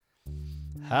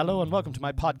Hello and welcome to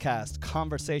my podcast,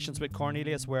 Conversations with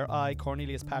Cornelius, where I,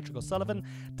 Cornelius Patrick O'Sullivan,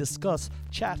 discuss,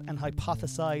 chat and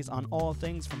hypothesize on all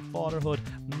things from fatherhood,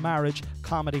 marriage,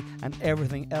 comedy and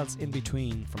everything else in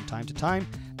between. From time to time,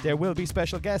 there will be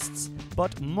special guests,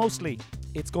 but mostly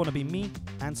it's going to be me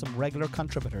and some regular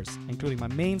contributors, including my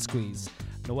main squeeze,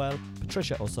 Noelle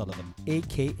Patricia O'Sullivan,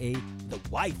 aka the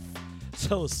wife.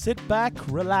 So sit back,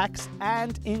 relax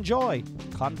and enjoy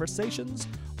Conversations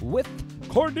with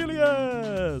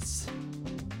Cornelius.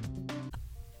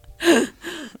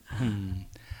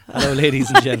 Hello,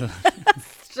 ladies and gentlemen.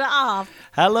 Stop.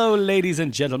 Hello, ladies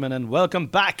and gentlemen, and welcome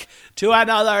back to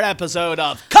another episode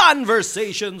of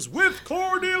Conversations with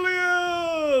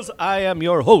Cornelius. I am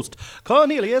your host,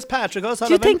 Cornelius Patrick O'Sullivan.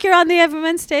 Do you think you're on the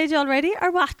Everman stage already,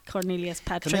 or what, Cornelius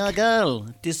Patrick? Come here, girl.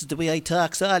 This is the way I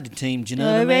talk all the time. Do you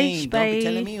know what I mean? Don't be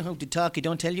telling me how to talk. I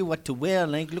don't tell you what to wear.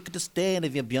 Like, look at the state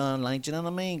of your beyond. Like, do you know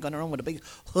what I mean? Going around with a big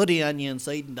hoodie on you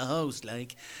inside in the house.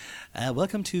 Like,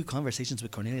 welcome to Conversations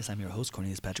with Cornelius. I'm your host,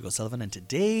 Cornelius Patrick O'Sullivan, and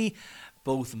today,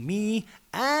 both me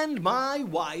and my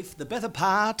wife, the better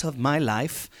part of my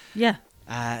life,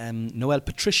 Noelle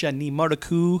Patricia Ní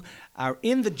Murdochú, are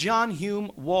in the John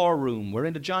Hume War Room. We're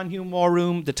in the John Hume War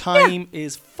Room. The time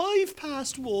is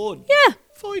 1:05. Yeah.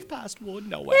 1:05.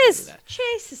 No way. Yes.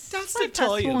 Jesus. That's the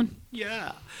time.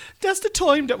 Yeah. That's the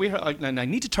time that and I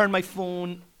need to turn my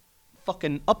phone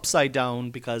fucking upside down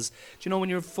because, do you know, when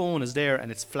your phone is there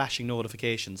and it's flashing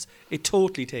notifications, it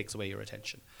totally takes away your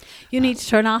attention. You need to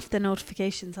turn off the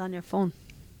notifications on your phone.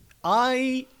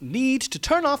 I need to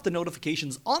turn off the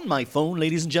notifications on my phone,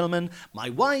 ladies and gentlemen. My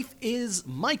wife is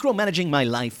micromanaging my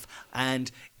life,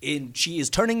 and she is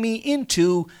turning me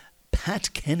into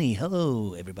Pat Kenny.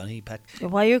 Hello, everybody. Pat.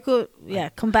 While you're good,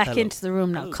 come back Hello. into the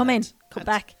room now. Hello, Come Pat. in. Come Pat.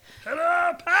 back.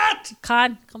 Hello, Pat.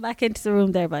 Come back into the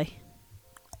room there, bye.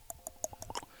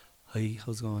 Hi,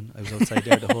 how's it going? I was outside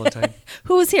there the whole time.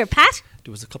 Who was here, Pat?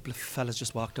 There was a couple of fellas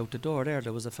just walked out the door there.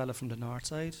 There was a fella from the north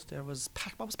side. There was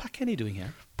Pat. What was Pat Kenny doing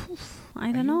here?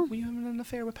 I don't know. Were you having an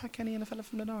affair with Pat Kenny and a fella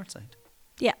from the north side?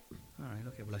 Yeah. All right,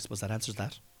 okay. Well, I suppose that answers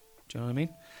that. Do you know what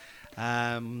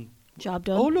I mean? Job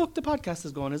done. Oh, look, the podcast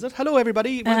is going, is it? Hello,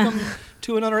 everybody. Welcome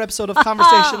to another episode of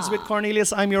Conversations with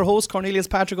Cornelius. I'm your host, Cornelius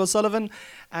Patrick O'Sullivan,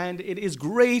 and it is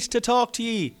great to talk to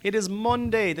ye. It is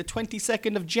Monday, the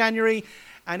 22nd of January,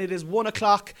 and it is 1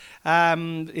 o'clock.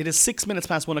 It is 6 minutes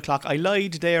past 1 o'clock. I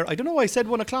lied there. I don't know why I said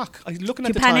 1 o'clock. I was looking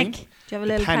at the panic? time. Do you have a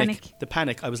little panic? The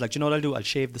panic. I was like, do you know what I'll do? I'll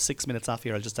shave the 6 minutes off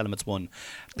here. I'll just tell them it's 1.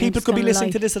 People just could be gonna listening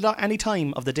lie. to this at any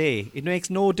time of the day. It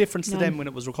makes no difference to them when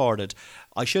it was recorded.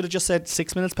 I should have just said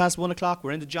 6 minutes past 1 o'clock.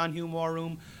 We're in the John Hume War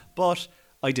Room. But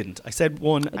I didn't. I said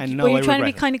 1 and now I regret it. Were you trying to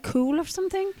be kind of cool or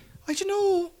something? I don't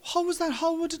know. How was that?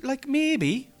 How would it, like,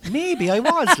 maybe I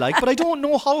was like, but I don't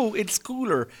know how it's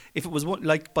cooler if it was one,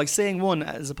 like by saying 1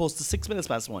 as opposed to 6 minutes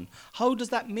past 1. How does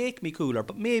that make me cooler?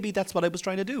 But maybe that's what I was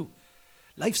trying to do.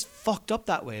 Life's fucked up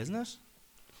that way, isn't it?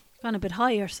 Gone a bit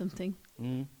high or something.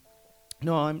 No,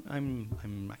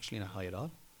 I'm actually not high at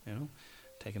all. You know,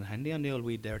 taking a handy on the old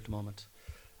weed there at the moment.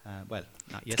 Well,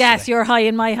 not yesterday. Gas, your high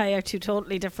and my high are two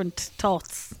totally different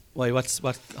thoughts. Why? What's?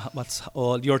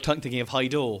 Oh, you're thinking of high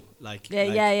dough, like.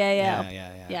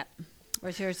 Yeah.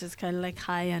 Whereas yours is kind of like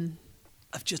high and.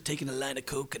 I've just taken a line of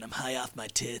coke and I'm high off my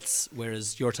tits.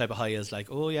 Whereas your type of high is like,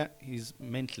 oh yeah, he's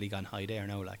mentally gone high there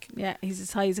now, like. Yeah, he's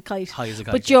as high as a kite. High as a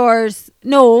kite. But yours,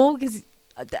 no, because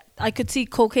I could see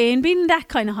cocaine being that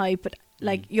kind of high, but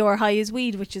like your high is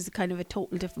weed, which is kind of a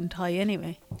total different high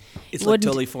anyway. It's like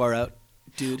totally far out,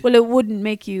 dude. Well, it wouldn't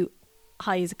make you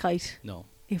high as a kite. No.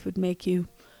 It would make you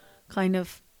kind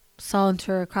of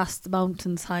saunter across the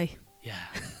mountains high. Yeah.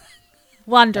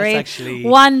 Wander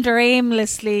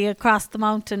aimlessly across the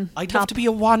mountain. I'd top. love to be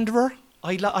a wanderer.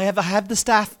 I have the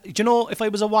staff. Do you know, if I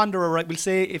was a wanderer, right, we'll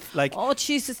say if like. Oh,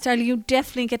 Jesus, darling, you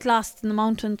definitely get lost in the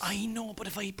mountains. I know, but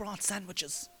if I brought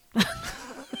sandwiches.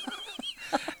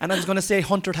 And I was going to say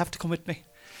Hunter'd have to come with me.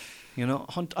 You know,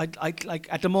 I like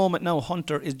at the moment now,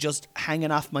 Hunter is just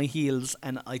hanging off my heels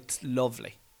and it's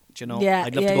lovely. Do you know? Yeah,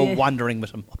 I'd love to go wandering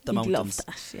with him up the You'd mountains.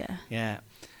 love that, yeah. Yeah.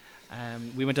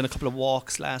 We went on a couple of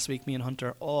walks last week, me and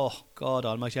Hunter. Oh, God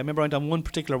almighty. I remember I went on one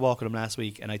particular walk with him last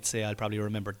week and I'd say I'll probably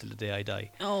remember it till the day I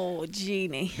die. Oh,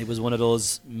 Jeannie. It was one of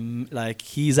those, like,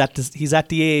 he's at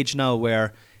the age now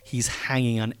where he's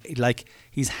hanging on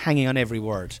every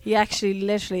word. He actually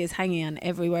literally is hanging on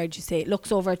every word you say. Looks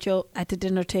over at you at the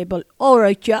dinner table. All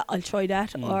right, yeah, I'll try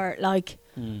that. Or like,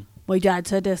 my dad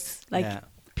said this. Like, yeah.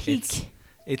 peak.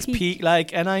 It's peak,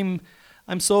 like, and I'm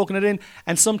soaking it in.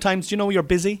 And sometimes, you know, you're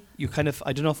busy. You kind of,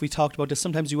 I don't know if we talked about this.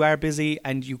 Sometimes you are busy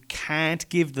and you can't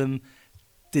give them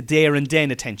the there and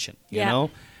then attention, you know.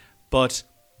 But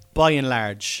by and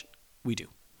large, We do.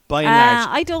 By and large.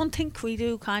 I don't think we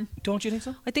do, Con. Don't you think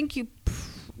so? I think you...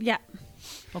 Yeah.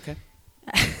 Okay.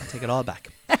 I'll take it all back.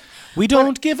 We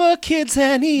don't give our kids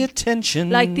any attention.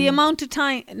 Like the amount of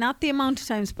time, not the amount of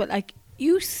times, but like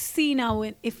you see now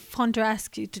if Hunter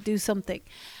asks you to do something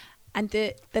and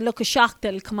the look of shock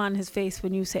that'll come on his face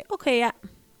when you say, okay, yeah,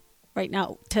 right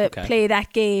now to play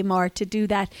that game or to do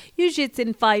that. Usually it's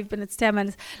in 5 minutes, 10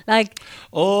 minutes. Like,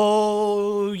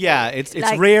 oh, yeah, it's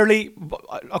like, rarely.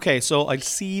 Okay, so I'll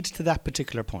cede to that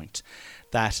particular point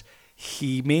that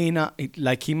he may not,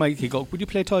 like he might go, would you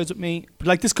play toys with me? But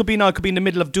like this could be now, it could be in the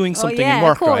middle of doing something in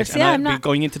work, right? And I'd be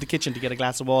going into the kitchen to get a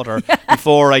glass of water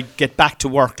before I get back to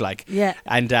work, like. Yeah.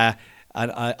 And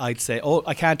I'd say, oh,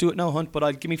 I can't do it now, Hunt,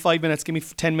 but give me 5 minutes, give me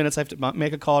 10 minutes, I have to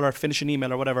make a call or finish an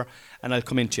email or whatever, and I'll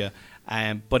come into you.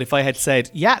 But if I had said,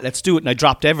 yeah, let's do it, and I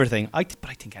dropped everything, but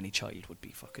I think any child would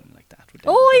be fucking like that.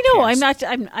 I know.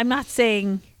 I'm not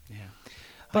saying...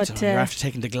 But you're after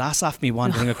taking the glass off me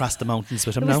wandering across the mountains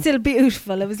with him now. It was still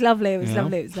beautiful. It was lovely. It was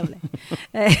lovely.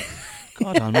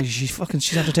 God almighty, she's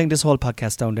after taking this whole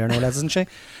podcast down there now, isn't she?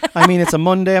 I mean, it's a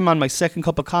Monday. I'm on my second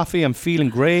cup of coffee. I'm feeling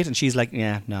great, and she's like,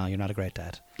 "Yeah, no, you're not a great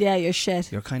dad. Yeah, you're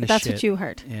shit. You're kind of shit. That's what you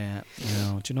heard. Yeah, do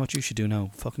you know what you should do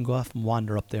now? Fucking go off and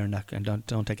wander up there and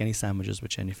don't take any sandwiches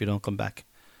with you. And if you don't come back,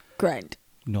 grind.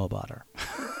 No bother."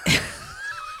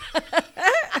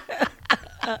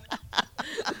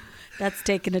 That's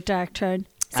taking a dark turn.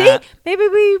 See, maybe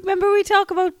we talk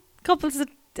about couples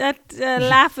that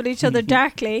laugh at each other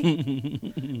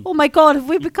darkly. Oh my God, have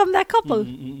we become that couple?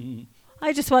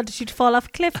 I just wanted you to fall off a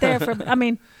cliff there. I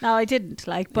mean, no, I didn't.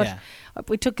 But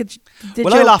we took the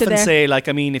well, joke I'll often there. say, like,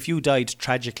 I mean, if you died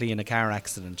tragically in a car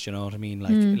accident, you know what I mean,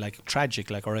 like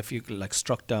tragic, like, or if you like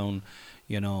struck down,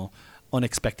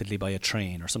 unexpectedly by a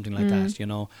train or something like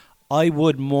that, I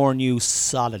would mourn you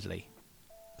solidly.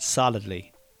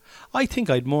 I think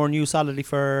I'd mourn you solidly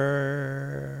for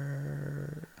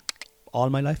all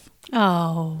my life.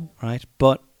 Oh. Right?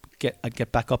 But I'd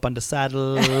get back up on the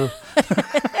saddle.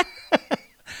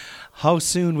 How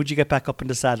soon would you get back up in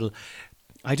the saddle?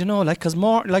 I don't know, because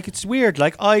more, it's weird.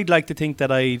 I'd like to think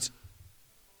that I'd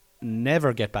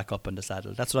never get back up in the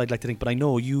saddle. That's what I'd like to think. But I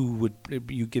know you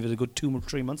give it a good 2 or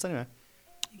 3 months anyway.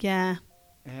 Yeah.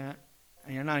 Yeah.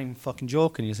 And you're not even fucking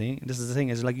joking, you see. This is the thing,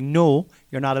 is no,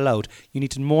 you're not allowed. You need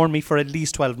to mourn me for at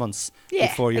least 12 months. Yeah,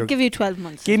 before I'll give you 12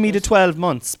 months. Give me the 12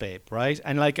 months, babe, right?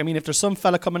 And if there's some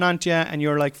fella coming on to you and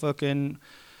you're fucking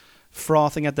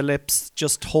frothing at the lips,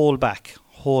 just hold back,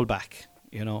 for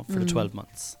the 12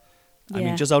 months. Yeah. I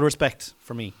mean, just out of respect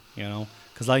for me,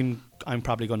 because I'm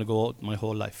probably going to go out my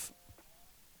whole life.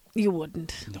 You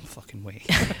wouldn't. No fucking way.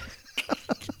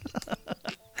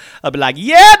 I'd be like,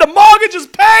 yeah, the mortgage is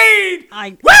paid.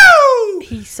 Woo!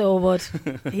 He so would.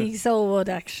 He so would,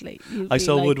 actually. I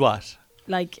so would what?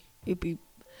 You'd be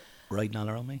riding all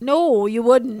around me. No, you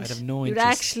wouldn't. I'd have no You'd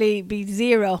interest. actually be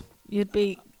zero. You'd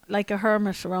be like a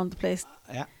hermit around the place.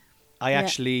 Yeah. I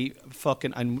actually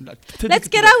fucking... Let's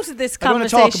get out of this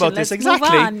conversation. I want to talk about this, exactly.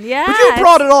 Move on. Yeah, but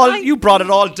you brought it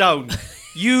all down.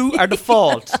 You are the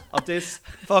fault of this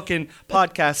fucking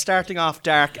podcast starting off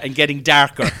dark and getting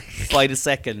darker by the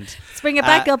second. Let's bring it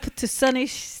back up to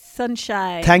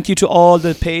sunshine. Thank you to all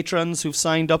the patrons who've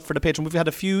signed up for the Patreon. We've had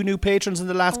a few new patrons in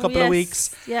the last couple of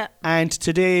weeks. Yeah. And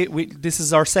today, this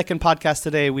is our second podcast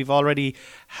today. We've already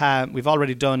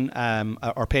done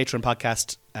our Patreon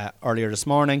podcast earlier this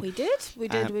morning. We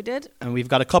did. And we've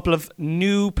got a couple of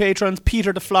new patrons.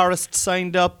 Peter the Florist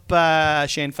signed up.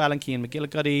 Shane Fallon, Cian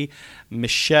McGillicuddy,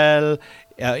 Michelle,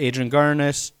 Adrian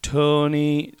Gurnett,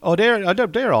 Tony. Oh,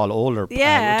 they're all older.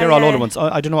 Yeah, they're all older ones.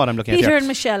 I don't know what I'm looking at here. Peter and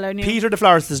Michelle are new. Peter the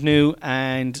Florist is new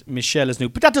and Michelle is new.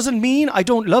 But that doesn't mean I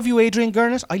don't love you, Adrian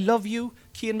Gurnett. I love you,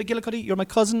 Cian McGillicuddy. You're my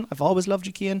cousin. I've always loved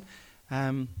you, Cian.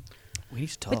 We need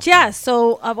to talk. But yeah,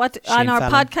 so Shane on our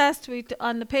Fallon. podcast,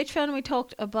 on the Patreon, we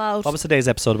talked about... What was today's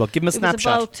episode about? Give him a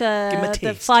snapshot. It was about Give him a the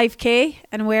taste. 5K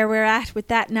and where we're at with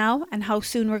that now and how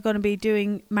soon we're going to be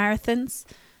doing marathons.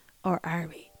 Or are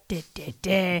we?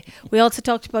 We also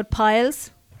talked about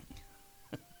piles.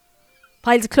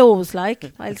 Piles of clothes, piles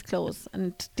of clothes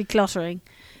and decluttering.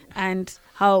 And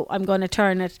how I'm going to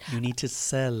turn it. You need to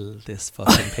sell this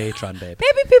fucking Patreon, babe.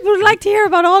 Maybe people would like to hear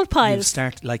about all piles.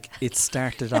 It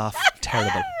started off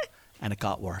terrible and it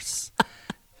got worse.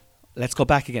 Let's go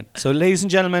back again. So, ladies and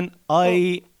gentlemen,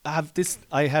 I have this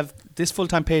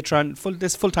full-time Patreon,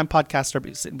 this full-time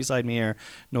podcaster sitting beside me here,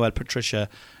 Noelle Patricia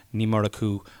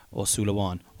Nimuraku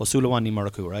Osulawan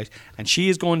Nimuraku, right? And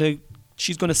she's going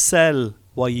to sell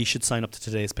why you should sign up to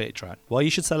today's Patreon. Why you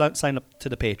should sign up to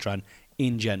the Patreon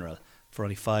in general for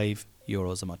only €5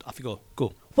 euros a month. Off you go.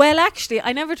 Go. Well, actually,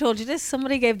 I never told you this.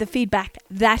 Somebody gave the feedback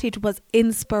that it was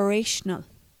inspirational.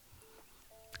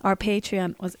 Our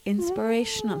Patreon was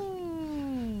inspirational.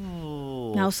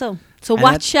 Now so And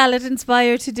what shall it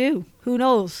inspire to do? Who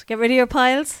knows? Get rid of your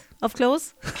piles of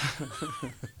clothes?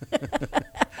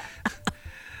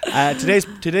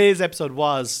 Today's episode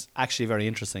was actually very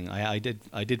interesting. I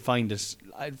did find it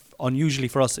unusually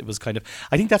for us. It was kind of.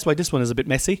 I think that's why this one is a bit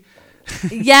messy.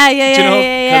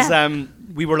 Yeah. Because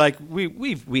we were like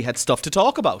we had stuff to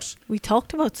talk about. We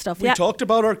talked about stuff. We talked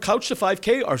about our Couch to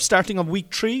 5K, or starting on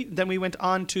week 3. Then we went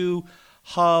on to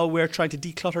how we're trying to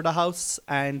declutter the house,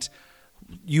 and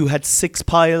you had 6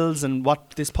 piles and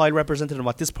what this pile represented and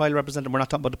what this pile represented. We're not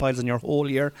talking about the piles in your whole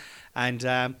year. And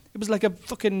it was like a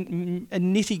fucking a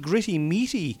nitty gritty,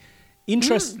 meaty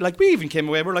interest. Like we even came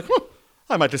away, we're like,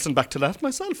 I might listen back to that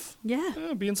myself.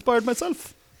 Yeah. Be inspired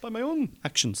myself by my own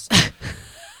actions.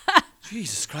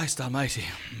 Jesus Christ almighty.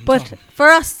 But for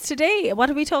us today, what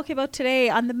are we talking about today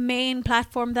on the main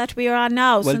platform that we are on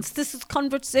now? Well, since this is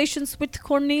Conversations with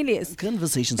Cornelius.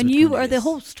 Conversations And with you Cornelius. are the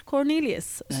host,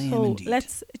 Cornelius. I am So indeed.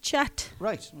 let's chat.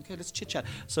 Right, okay, let's chit chat.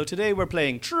 So today we're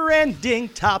playing Trending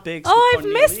Topics. Oh, with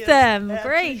I've missed Cornelius. them.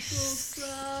 Great.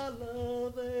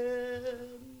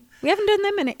 We haven't done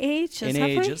them in ages, In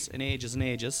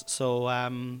ages. So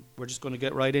we're just going to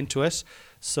get right into it.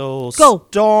 So Go.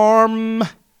 Storm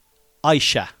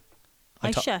Aisha.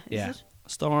 Aisha, yeah. is it?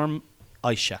 Storm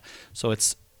Aisha. So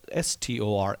it's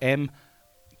STORM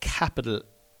capital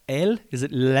L. Is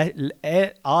it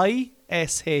ISHA?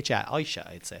 Aisha,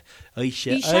 I'd say.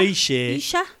 Aisha.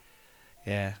 Isha?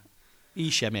 Yeah.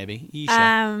 Isha, maybe.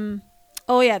 Isha.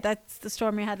 Oh yeah, that's the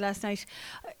storm we had last night.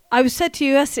 I was said to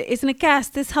you yesterday, isn't it gas?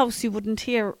 This house you wouldn't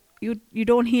hear, you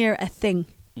don't hear a thing.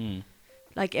 Mm.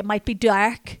 Like it might be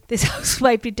dark. This house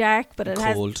might be dark, but it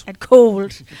Cold. has and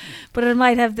cold. But it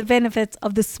might have the benefits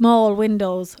of the small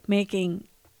windows, making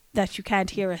that you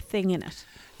can't hear a thing in it.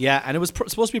 Yeah, and it was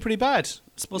supposed to be pretty bad.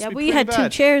 We had 2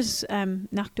 chairs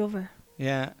knocked over.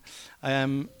 Yeah.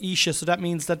 Isha, so that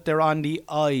means that they're on the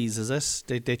eyes, is it?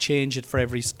 They change it for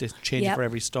every it for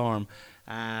every storm.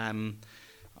 I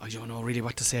don't know really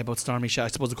what to say about Storm Isha. I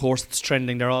suppose, of course, it's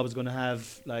trending. They're always going to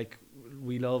have, like,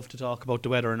 we love to talk about the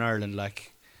weather in Ireland,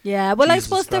 like. Yeah, well, Jesus I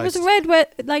suppose there was a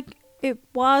it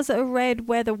was a red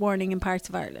weather warning in parts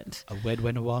of Ireland. A wet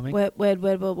weather warning? Wet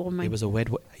weather warning. It was a are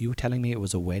you telling me it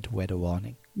was a wet weather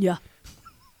warning? Yeah.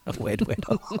 A wet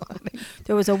weather warning.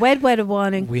 There was a wet weather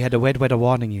warning. We had a wet weather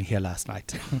warning here last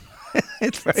night.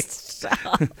 It's very.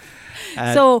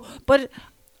 But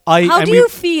how do you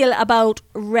feel about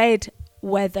red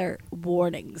weather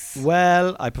warnings?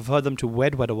 Well, I prefer them to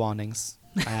wet weather warnings.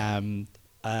 How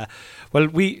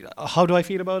do I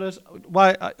feel about it?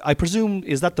 Why? I presume,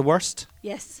 is that the worst?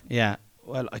 Yes. Yeah.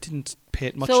 Well, I didn't pay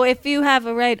it much. So if you have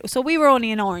a red, so we were only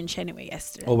in orange anyway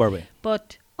yesterday. Oh, were we?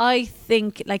 But I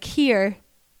think, like here,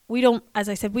 we don't, as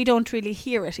I said, we don't really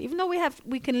hear it. Even though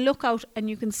we can look out and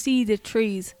you can see the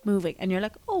trees moving, and you're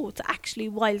like, oh, it's actually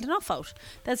wild enough out.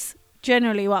 That's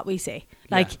generally what we say.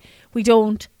 Like, we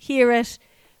don't hear it.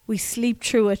 We sleep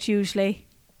through it usually.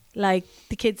 Like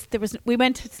the kids, we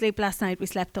went to sleep last night. We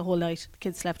slept the whole night. The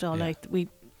kids slept all night.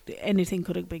 Anything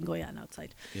could have been going on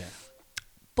outside. Yeah.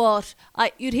 But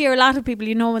you'd hear a lot of people,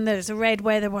 when there's a red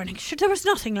weather warning. Sure, there was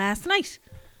nothing last night.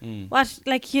 What,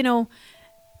 like, a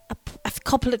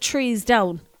couple of trees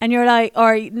down, and you're like,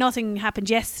 or nothing happened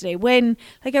yesterday. When,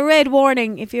 like, a red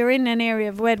warning, if you're in an area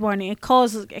of red warning, it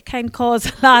can cause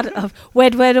a lot of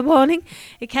wet weather warning.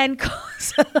 It can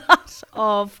cause a lot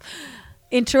of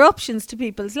interruptions to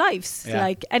people's lives. Yeah.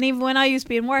 Like, and even when I used to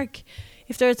be in work,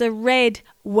 if there's a red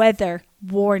weather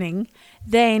warning,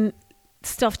 then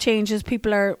stuff changes.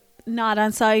 People are not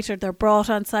on site, or they're brought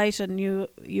on site, and you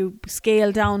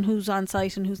scale down who's on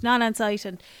site and who's not on site,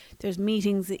 and there's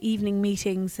meetings, evening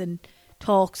meetings and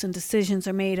talks, and decisions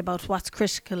are made about what's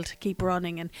critical to keep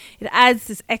running, and it adds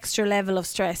this extra level of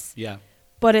stress. Yeah.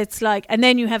 But it's like, and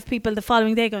then you have people the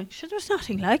following day going, sure, there's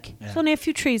nothing, like, there's only a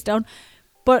few trees down.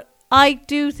 But I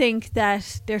do think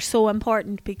that they're so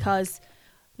important because,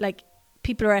 like,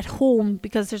 people are at home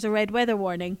because there's a red weather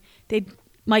warning. They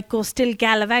might go still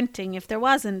gallivanting if there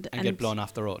wasn't, and get blown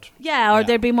off the road. Yeah, or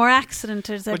there'd be more accidents.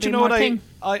 But you know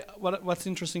what? What's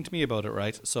interesting to me about it,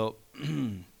 right? So,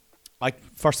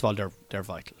 first of all, they're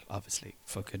vital. Obviously,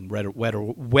 fucking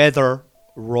weather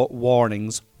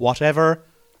warnings, whatever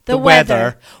the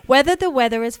weather. Whether the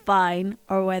weather is fine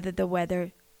or whether the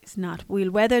weather is not,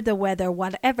 we'll weather the weather,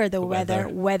 whatever the weather,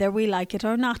 whether we like it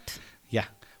or not. Yeah,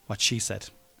 what she said.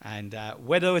 And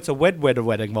whether it's a wet weather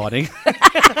warning.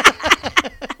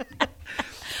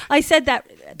 I said that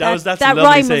That's that a lovely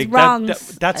rhyme was saying. wrong.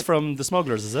 That's from The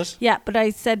Smugglers, is it? Yeah, but I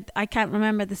said I can't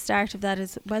remember the start of that.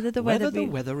 Is whether the weather be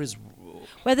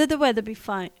whether the weather be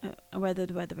fine, whether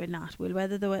the weather be not. We'll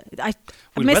weather the weather. I'm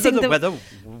We'll missing weather the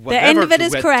weather. the end of it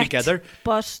is correct, Together,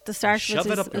 but the start shove of it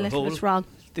it is up a your little hole. bit wrong.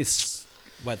 This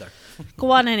weather.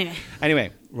 Go on anyway.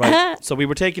 Anyway, right. So we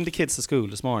were taking the kids to school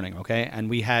this morning, okay? And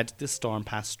we had this storm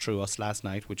pass through us last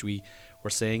night, which we were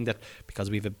saying that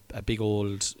because we have a big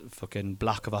old fucking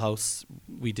block of a house,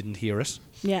 we didn't hear it.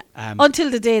 Yeah. Um, Until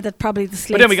the day that probably the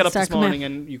slates But then we got up start this coming morning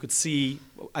out. and you could see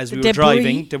as The we were debris.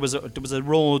 driving, there was a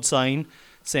road sign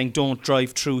saying "Don't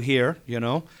drive through here." You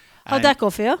know. How'd And that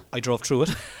go for you? I drove through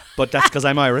it, but that's because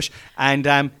I'm Irish. And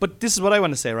but this is what I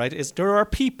want to say, right? Is there are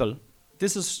people.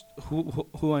 This is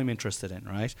who I'm interested in,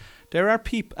 right? There are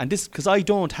people, and this because I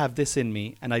don't have this in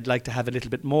me, and I'd like to have a little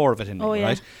bit more of it in me, Oh, yeah.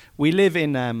 right? We live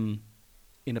in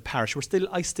a parish.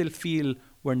 I still feel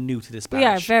we're new to this parish. We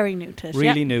are very new to it.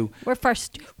 really yeah. new. We're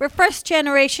first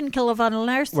generation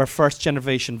Killavonalers. We're first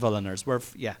generation Villaners.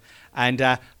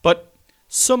 And but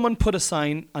someone put a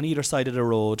sign on either side of the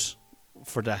road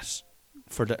for that.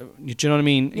 Do you know what I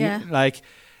mean? Yeah. Like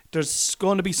there's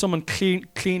going to be someone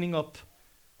cleaning up,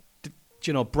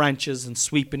 branches and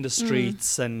sweeping the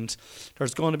streets, and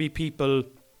there's going to be people,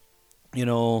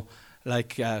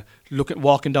 like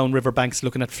walking down riverbanks,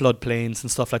 looking at floodplains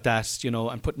and stuff like that,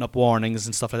 and putting up warnings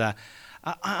and stuff like that.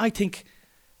 I think,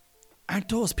 aren't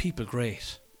those people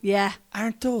great? Yeah.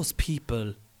 Aren't those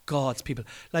people God's people?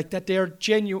 Like that they're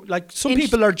genuine. Like some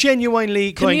people are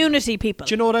genuinely community people.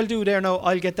 Do you know what I'll do there now?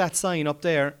 I'll get that sign up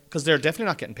there because they're definitely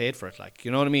not getting paid for it. Like, you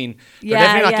know what I mean? They're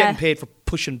definitely not getting paid for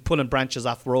pulling branches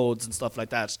off roads and stuff like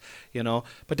that.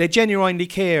 But they genuinely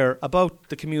care about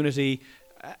the community.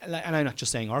 And I'm not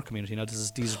just saying our community.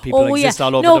 These are people that exist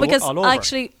all over. No, because all over.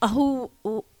 actually,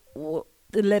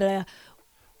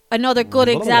 another good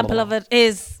example of it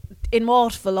is in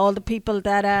Waterville. All the people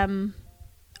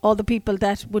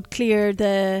that would clear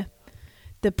the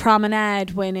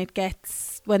promenade when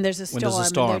there's a storm,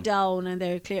 and they're down and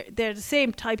they're clear. They're the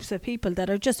same types of people that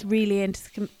are just really into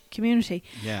the community.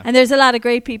 Yeah. And there's a lot of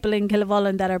great people in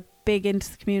Killavullen that are big into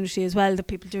the community as well. The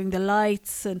people doing the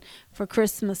lights and for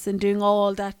Christmas and doing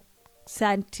all that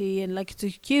Santi, and like it's a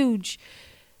huge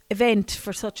event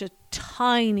for such a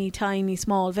tiny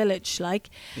small village.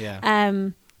 Like,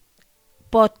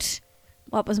 but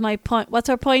what was my point? What's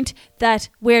our point? That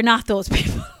we're not those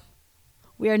people.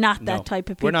 We are not that type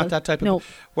of people. We're not that type of No.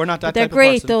 We're not that But they're type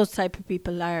great. of person. Those type of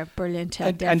people are brilliant.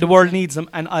 And the world needs them.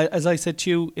 And as I said to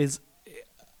you,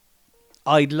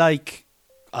 I'd like,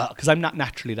 because I'm not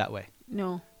naturally that way.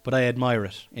 No. But I admire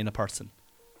it in a person.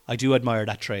 I do admire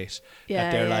that trait. Yeah,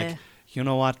 that they're like, you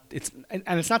know what?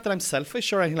 And it's not that I'm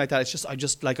selfish or anything like that. It's just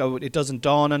it doesn't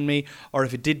dawn on me. Or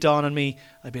if it did dawn on me,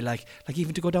 I'd be like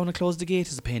even to go down and close the gate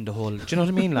is a pain in the hole. Do you know what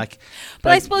I mean? Like,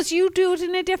 but I suppose you do it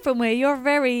in a different way. You're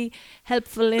very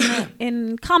helpful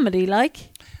in comedy. Like,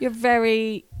 you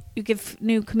give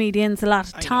new comedians a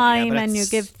lot of time, and you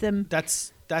give them.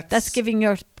 That's giving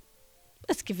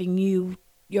you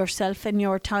yourself and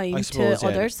your time to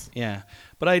others. Yeah,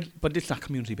 but it's not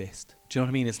community based. Do you know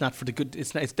what I mean? It's not for the good.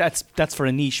 That's for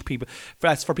a niche people.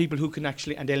 That's for people who can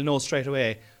actually, and they'll know straight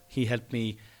away. He helped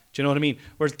me. Do you know what I mean?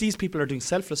 Whereas these people are doing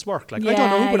selfless work. Like, I don't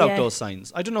know who put out those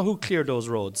signs. I don't know who cleared those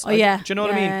roads. Do you know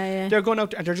what I mean? Yeah. They're going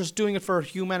out and they're just doing it for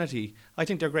humanity. I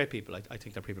think they're great people. I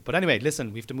think they're people. But anyway,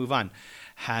 listen, we have to move on.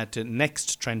 To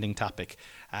next trending topic.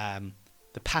 The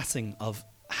passing of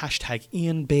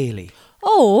 #Ian Bailey.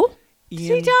 Oh,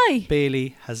 Ian did he die?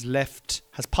 Bailey has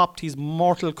popped his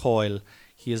mortal coil.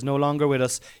 He is no longer with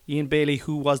us. Ian Bailey,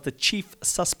 who was the chief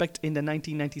suspect in the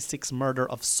 1996 murder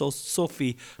of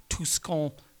Sophie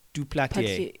Toussaint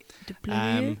Duplatier.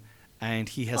 And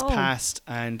he has passed.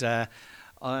 And does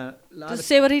it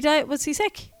say what he died? Was he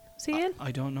sick? Was he ill?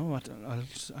 I don't know.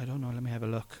 I don't know. Let me have a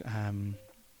look.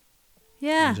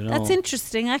 That's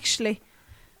interesting, actually.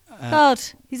 God,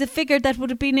 he's a figure that would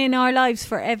have been in our lives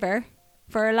forever.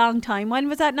 For a long time. When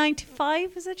was that?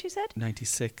 95, is that you said?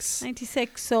 96.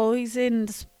 96, so he's in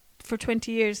for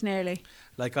 20 years nearly.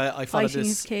 Like I follow fighting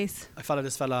his case. I follow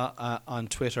this fella on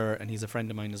Twitter, and he's a friend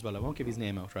of mine as well. I won't give his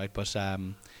name out, right? But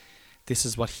this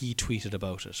is what he tweeted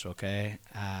about it, okay?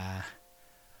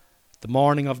 The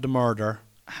morning of the murder,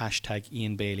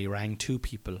 #Ian Bailey rang 2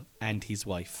 people and his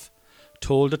wife.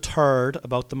 Told a third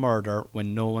about the murder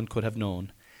when no one could have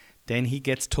known. Then he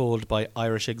gets told by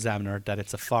Irish Examiner that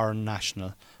it's a foreign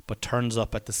national, but turns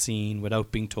up at the scene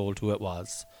without being told who it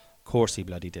was. Of course he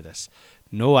bloody did it.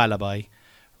 No alibi.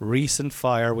 Recent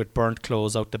fire with burnt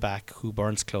clothes out the back. Who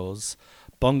burns clothes?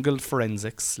 bungled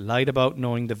forensics, lied about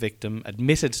knowing the victim,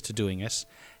 admitted to doing it,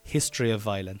 history of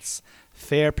violence.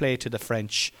 Fair play to the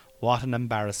French. What an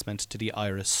embarrassment to the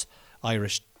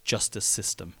Irish justice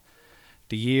system.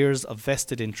 The years of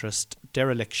vested interest,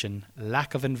 dereliction,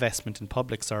 lack of investment in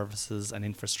public services and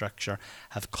infrastructure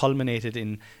have culminated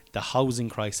in the housing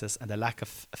crisis and the lack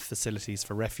of facilities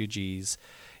for refugees.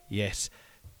 Yet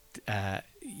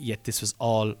this was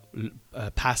all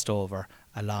passed over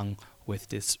along with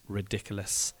this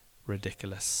ridiculous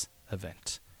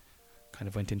event. Kind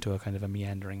of went into a kind of a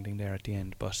meandering thing there at the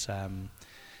end, but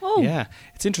yeah,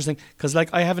 it's interesting because like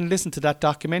I haven't listened to that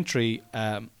documentary.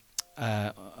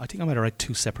 I think I might have write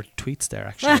 2 separate tweets there.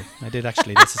 Actually, I did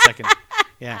actually. That's a second.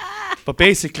 Yeah, but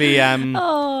basically,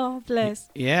 oh bless.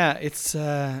 Yeah, it's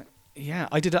I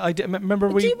did. Remember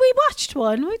we watched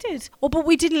one. We did. Oh, but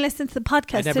we didn't listen to the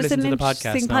podcast. I never listened to the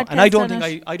podcast, no. And I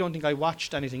don't think I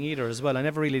watched anything either as well. I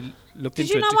never really looked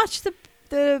into it. Did you not watch the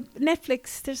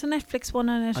Netflix? There's a Netflix one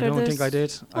on it. I don't think I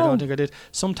did. I don't think I did.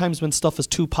 Sometimes when stuff is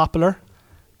too popular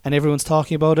and everyone's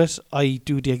talking about it, I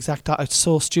do the exact. It's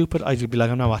so stupid. I'd be like,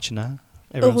 I'm not watching that.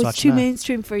 Everyone's it's too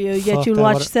mainstream for you. Yet you'll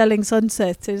watch Selling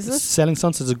Sunsets, is it? Selling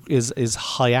Sunsets is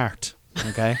high art.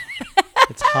 Okay,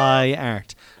 it's high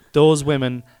art. Those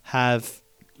women have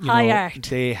high art.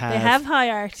 They have high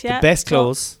art. Yeah, the best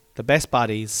clothes, the best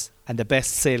bodies, and the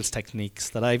best sales techniques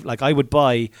that I would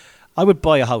buy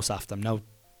a house off them. Now,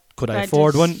 could I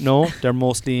afford one? No, they're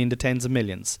mostly in the tens of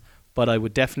millions. But I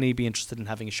would definitely be interested in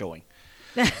having a showing.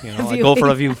 I'd go for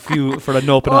a few for an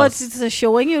open house. It's a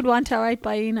showing you'd want, alright,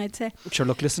 buying, I'd say. Sure,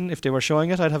 look, listen, if they were showing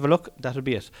it, I'd have a look. That would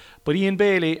be it. But Ian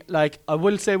Bailey, like, I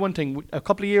will say one thing. A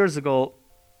couple of years ago,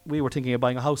 we were thinking of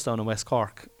buying a house down in West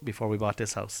Cork before we bought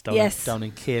this house. Down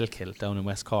in Calekill, down in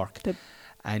West Cork.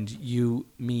 And you,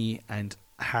 me, and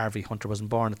Harvey, Hunter wasn't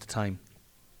born at the time,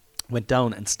 went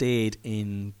down and stayed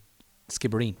in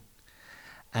Skibbereen.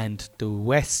 And the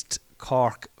West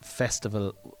Cork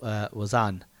Festival was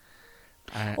on.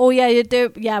 We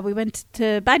went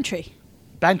to Bantry.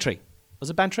 Bantry. Was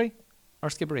it Bantry or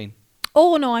Skibbereen?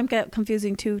 Oh no, I'm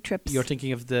confusing 2 trips. You're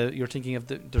thinking of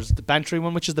there's the Bantry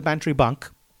one, which is the Bantry Bank,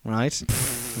 right?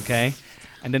 Okay.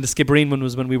 And then the Skibbereen one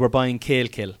was when we were buying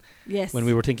Calekill. Yes. When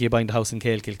we were thinking of buying the house in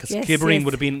Calekill, because Skibbereen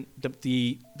would have been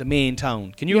the main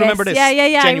town. Can you remember this? Yeah.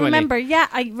 Genuinely? I remember. Yeah,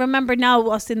 I remember now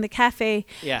us in the cafe.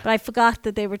 Yeah. But I forgot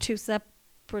that they were 2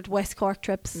 separate West Cork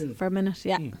trips for a minute.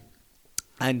 Yeah.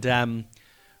 And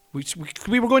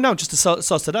we were going down just to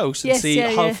suss it out and see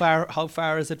how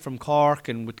far is it from Cork,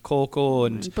 and with Coco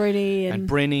and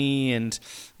Brinny and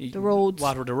the roads.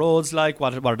 What were the roads like?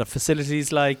 What are the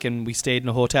facilities like? And we stayed in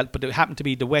a hotel, but it happened to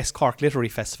be the West Cork Literary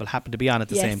Festival happened to be on at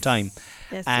the same time.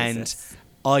 Yes.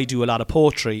 I do a lot of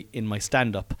poetry in my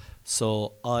stand-up,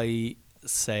 so I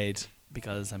said,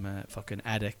 because I'm a fucking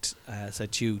addict, I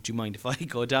said to you, do you mind if I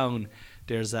go down?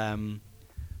 There's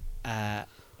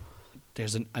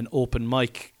an open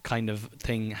mic kind of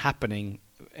thing happening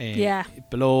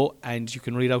below, and you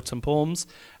can read out some poems.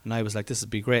 And I was like, this would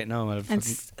be great now.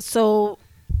 So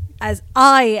as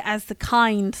the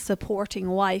kind supporting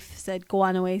wife said, go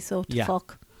on away, so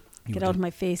fuck. Get out of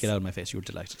my face. Get out of my face. You were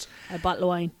delighted. A bottle of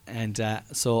wine. And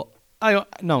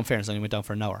in fairness, I only went down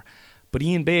for an hour. But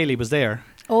Ian Bailey was there.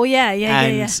 Oh, yeah.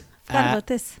 Forgot about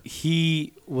this.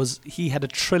 He had a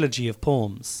trilogy of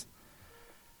poems.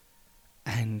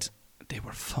 And they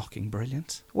were fucking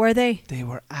brilliant. Were they? They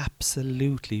were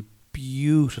absolutely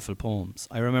beautiful poems.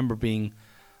 I remember being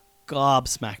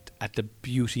gobsmacked at the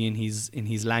beauty in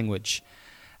his language.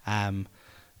 Now,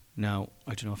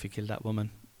 I don't know if he killed that woman.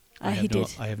 He did.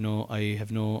 I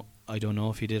don't know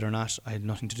if he did or not. I had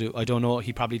nothing to do. I don't know.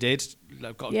 He probably did.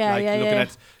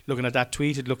 Looking at that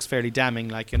tweet, it looks fairly damning,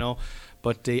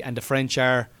 But the French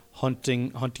are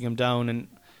hunting him down, and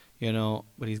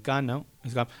but he's gone now.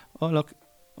 He's gone. Oh, look.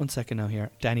 1 second now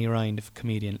here. Danny Ryan, the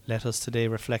comedian. Let us today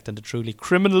reflect on the truly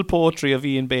criminal poetry of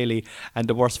Ian Bailey and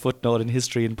the worst footnote in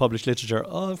history and published literature.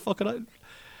 Oh, fucking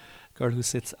Girl Who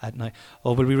Sits at Night.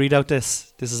 Oh, will we read out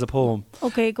this? This is a poem.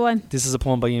 Okay, go on. This is a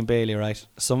poem by Ian Bailey, right?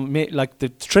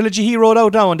 The trilogy he wrote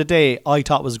out now on the day, I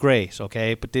thought was great,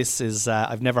 okay? But this is,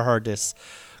 I've never heard this.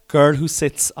 Girl Who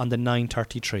Sits on the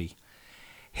 933.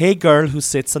 Hey, girl who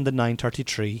sits on the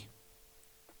 933.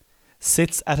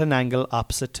 Sits at an angle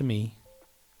opposite to me.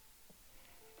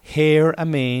 Hair a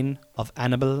mane of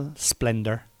animal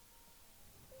splendour.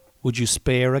 Would you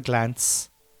spare a glance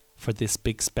for this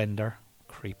big spender?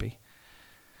 Creepy.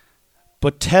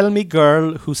 But tell me,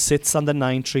 girl who sits on the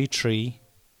 933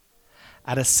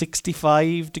 at a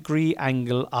 65-degree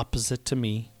angle opposite to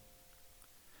me,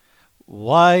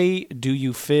 why do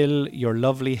you fill your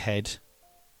lovely head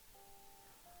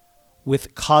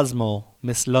with Cosmo,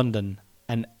 Miss London,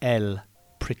 and Elle,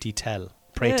 Pretty Tell.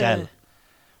 Pray tell.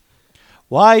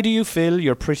 Why do you fill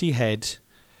your pretty head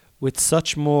with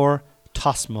such more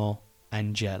Tosmo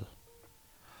and gel?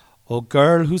 O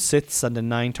girl who sits on the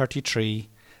 933,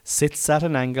 sits at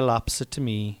an angle opposite to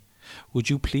me, would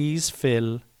you please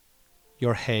fill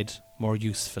your head more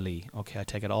usefully? Okay, I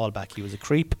take it all back. He was a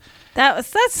creep.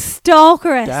 That's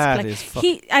stalker-esque. That like,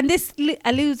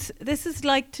 is this is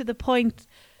like to the point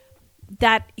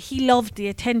that he loved the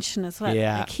attention as well.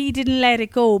 Yeah. Like, he didn't let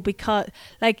it go because,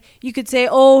 like, you could say,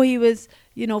 oh, he was,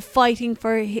 you know, fighting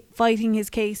his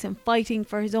case and fighting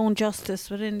for his own justice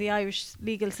within the Irish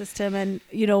legal system, and,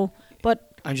 you know,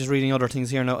 but I'm just reading other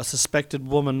things here now. A suspected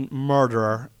woman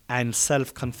murderer and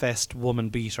self-confessed woman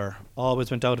beater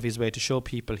always went out of his way to show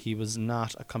people he was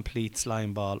not a complete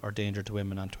slime ball or danger to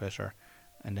women on Twitter.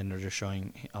 And then they're just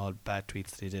showing all bad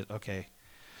tweets that he did. Okay.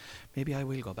 Maybe I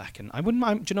will go back and I wouldn't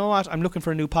mind. Do you know what? I'm looking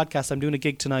for a new podcast. I'm doing a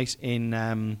gig tonight in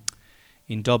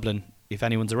Dublin. If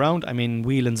anyone's around, I'm in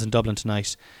Whelan's in Dublin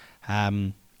tonight,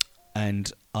 and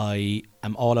I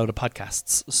am all out of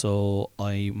podcasts, so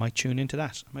I might tune into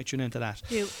that.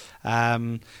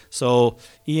 So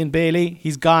Ian Bailey,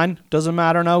 he's gone. Doesn't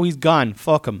matter now. He's gone.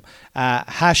 Fuck him.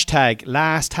 Hashtag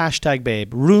last hashtag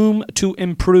babe. Room to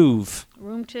improve.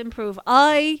 Room to improve.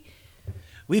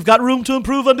 We've got room to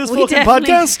improve on this fucking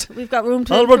podcast. We've got room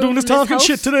to All improve. we're doing is talking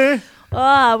shit today.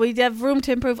 We have room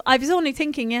to improve. I was only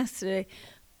thinking yesterday,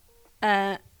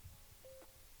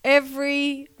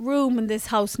 every room in this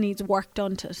house needs work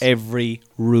done to it. Every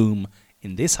room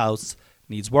in this house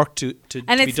needs work to be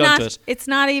done to it. It's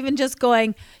not even just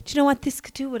going, do you know what this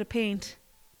could do with a paint?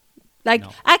 Like,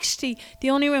 No. actually, the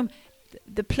only room,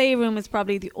 the playroom is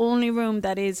probably the only room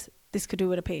that is, this could do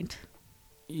with a paint.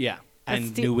 Yeah, That's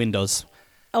and the- new windows.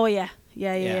 Oh, yeah.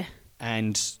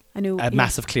 And a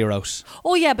massive clear out.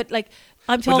 Oh, yeah, but like,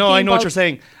 I'm But talking no, I know about what you're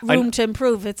saying. room to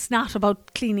improve. It's not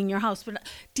about cleaning your house. But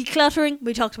decluttering,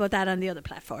 we talked about that on the other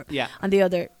platform. Yeah. On the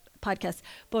other podcast.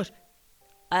 But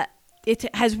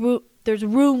it has there's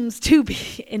rooms to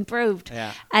be improved.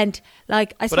 Yeah. And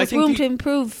like, I suppose think room to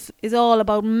improve is all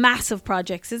about massive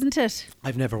projects, isn't it?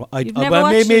 I've never. You've never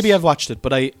watched maybe it? I've watched it,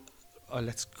 but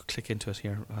let's click into it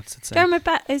here. What's it say? Dermot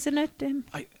isn't it?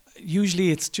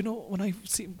 Usually it's, do you know, when I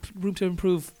see room to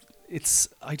improve, it's,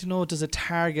 I don't know, does it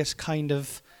target kind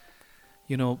of,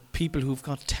 you know, people who've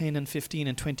got 10 and 15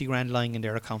 and 20 grand lying in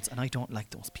their accounts, and I don't like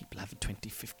those people having 20,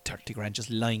 50, 30 grand just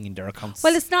lying in their accounts.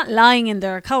 Well, it's not lying in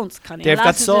their accounts, Connie. They've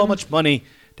got so much money.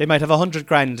 They might have 100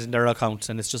 grand in their account,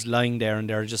 and it's just lying there, and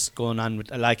they're just going on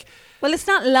with, like, Well, it's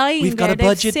not lying. we've got there. a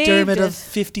budget, They've Dermot, saved of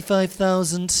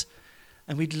 55,000,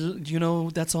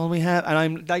 and that's all we have. And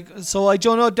I'm like, so I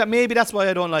don't know, that maybe that's why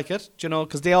I don't like it,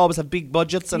 because they always have big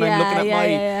budgets, and I'm looking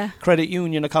at my credit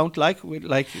union account,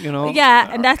 Yeah,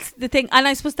 and that's the thing. And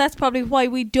I suppose that's probably why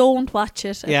we don't watch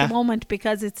it at the moment,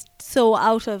 because it's so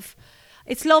out of.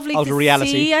 It's lovely out to of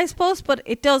reality. see, I suppose, but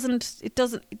it's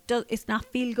not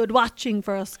feel good watching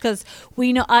for us, because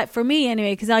we know, for me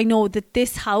anyway, because I know that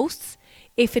this house,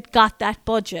 if it got that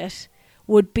budget,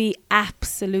 would be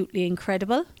absolutely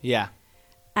incredible. Yeah.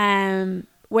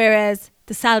 Whereas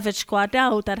the Salvage Squad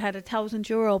now, that had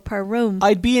 €1,000 per room,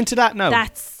 I'd be into that now.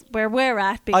 that's where we're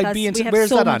at, because I'd be into. we have Where's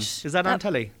so that on? much. Is that on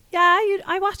telly? Yeah,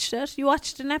 I watched it. You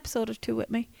watched an episode or two with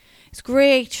me. It's a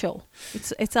great show.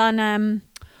 It's on.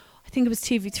 I think it was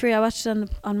TV3. I watched it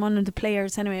on one of the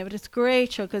players anyway. But it's a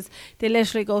great show, because they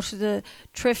literally go to the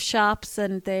thrift shops,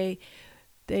 and they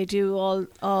do all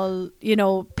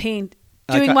paint.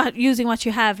 Using what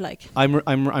you have, like.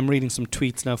 I'm reading some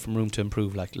tweets now from Room to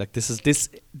Improve. Like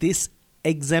this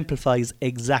exemplifies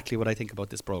exactly what I think about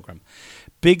this program.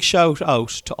 Big shout out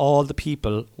to all the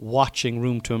people watching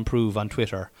Room to Improve on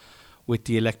Twitter, with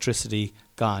the electricity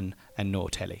gone and no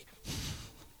telly.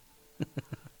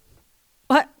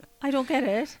 What? I don't get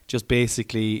it. Just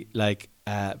basically like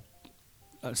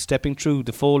stepping through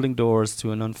the folding doors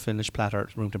to an unfinished platter.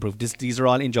 Room to Improve. These are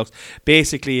all in jokes.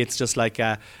 Basically, it's just like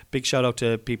a big shout out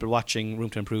to people watching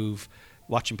Room to Improve,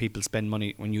 watching people spend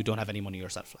money when you don't have any money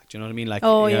yourself. Like, do you know what I mean? Like,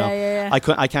 yeah.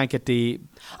 I can't get the.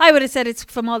 I would have said it's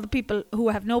from all the people who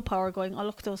have no power going, oh,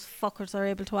 look, those fuckers are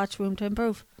able to watch Room to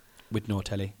Improve. With no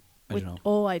telly. I don't know.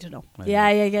 Oh, I don't know.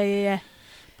 Yeah.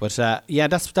 But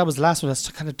that was the last one. That's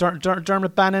kind of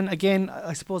Dermot Bannon again.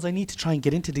 I suppose I need to try and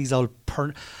get into these old.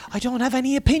 I don't have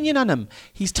any opinion on him.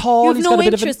 He's tall. He's got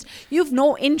a bit of You've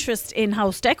no interest in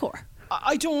house decor.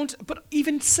 I don't. But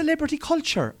even celebrity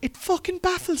culture, it fucking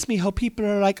baffles me how people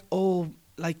are like, oh,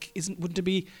 like wouldn't it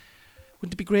be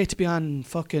wouldn't it be great to be on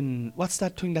fucking, what's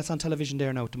that thing that's on television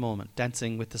there now at the moment?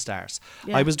 Dancing with the Stars.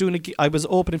 Yeah. I was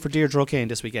opening for Deirdre O'Kane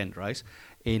this weekend, right?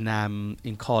 In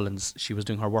Collins. She was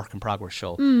doing her Work in Progress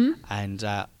show. And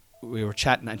we were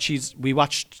chatting, and we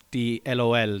watched the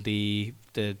LOL, the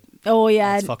Oh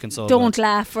yeah, it's fucking so don't good.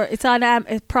 laugh. It's on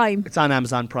Prime. It's on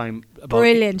Amazon Prime.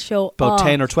 Brilliant show. About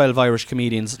 10 or 12 Irish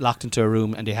comedians locked into a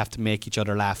room, and they have to make each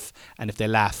other laugh. And if they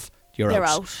laugh, they're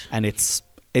out. And it's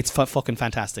fucking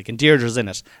fantastic. And Deirdre's in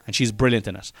it, and she's brilliant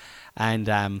in it. And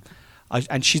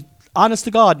and she's, honest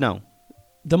to God now,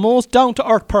 the most down to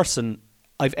earth person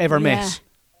I've ever met.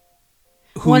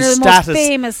 One of the most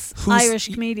famous Irish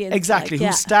comedians. Exactly,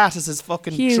 whose status is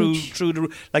fucking through the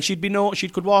roof. Like she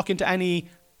could walk into any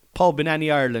pub in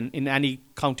any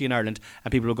county in Ireland,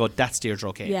 and people will go, "That's Deirdre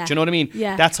O'Kane." Yeah. Do you know what I mean?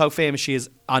 Yeah. That's how famous she is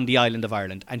on the island of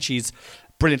Ireland, and she's a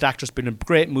brilliant actress, been in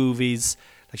great movies.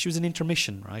 Like she was in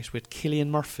Intermission, right, with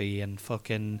Cillian Murphy, and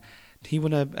fucking he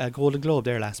won a Golden Globe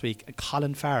there last week. And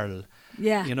Colin Farrell,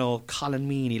 Colin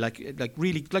Meaney, like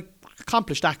really like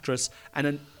accomplished actress and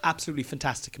an absolutely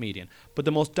fantastic comedian, but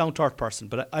the most down to earth person.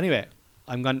 But anyway,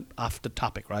 I'm gone off the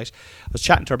topic, right? I was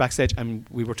chatting to her backstage, and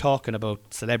we were talking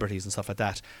about celebrities and stuff like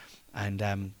that, and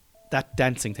that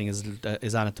dancing thing is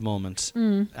on at the moment,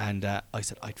 and I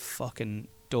said, I fucking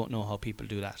don't know how people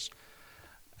do that.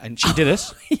 And she did it,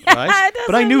 right?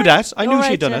 But I knew that. I knew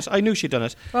she'd done it. I knew she'd done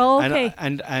it. Oh, okay.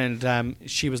 And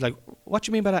she was like, "What do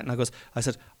you mean by that?" And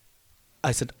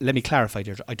I said, "Let me clarify,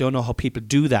 Deirdre. I don't know how people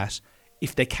do that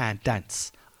if they can't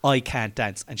dance. I can't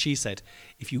dance." And she said,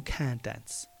 "If you can't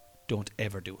dance, don't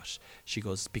ever do it." She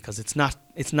goes, "Because it's not.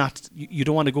 You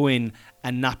don't want to go in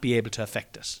and not be able to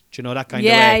affect it. Do you know that kind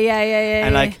of way?" Yeah.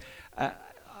 And like,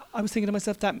 I was thinking to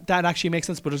myself that actually makes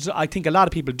sense. But I think a lot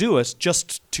of people do it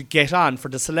just to get on for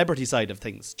the celebrity side of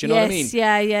things. Do you know what I mean?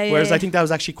 Yeah. Whereas I think that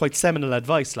was actually quite seminal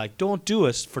advice. Like, don't do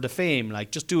it for the fame. Like,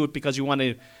 just do it because you want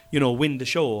to, win the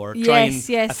show or try and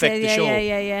affect the show.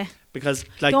 Yeah. Because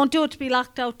like, don't do it to be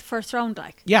locked out the first round.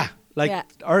 Like. Yeah.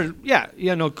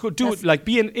 Could do it like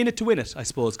be in it to win it, I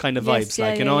suppose, kind of vibes.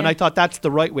 And I thought that's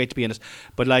the right way to be in it.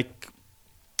 But like,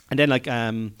 and then like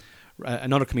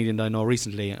another comedian that I know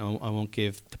recently, I won't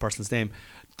give the person's name,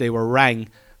 they were rang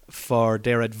for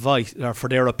their advice or for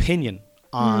their opinion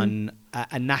on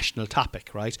a national topic,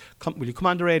 right? Will you come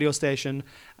on the radio station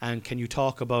and can you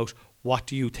talk about what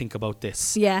do you think about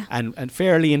this? Yeah. And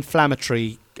fairly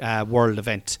inflammatory world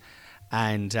event.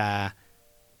 And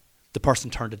the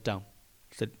person turned it down.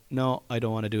 Said, "No, I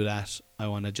don't want to do that. I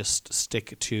want to just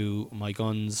stick to my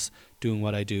guns, doing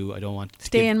what I do. I don't want to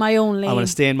stay in my own lane. I want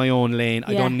to stay in my own lane.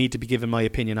 I don't need to be giving my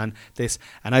opinion on this."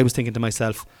 And I was thinking to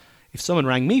myself, if someone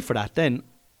rang me for that, then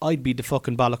I'd be the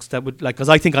fucking bollocks that would, like, because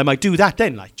I think I might do that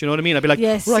then, like, do you know what I mean? I'd be like,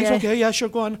 okay, yeah, sure,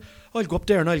 go on. I'll go up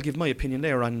there and I'll give my opinion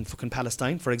there on fucking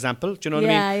Palestine, for example. Do you know what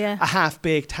I mean? Yeah. A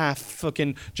half-baked,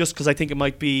 fucking, just because I think it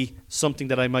might be something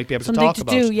that I might be able to talk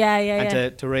about.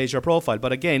 And to raise your profile.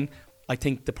 But again, I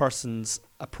think the person's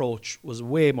approach was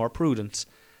way more prudent,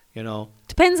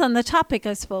 Depends on the topic,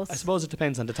 I suppose. I suppose it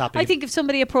depends on the topic. I think if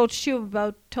somebody approached you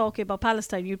about talking about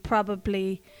Palestine, you'd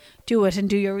probably do it and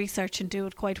do your research and do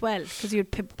it quite well because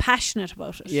you'd be passionate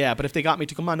about it. Yeah, but if they got me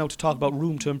to come on now to talk about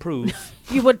room to improve,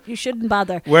 you shouldn't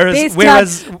bother.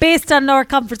 Based on our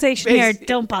conversation here,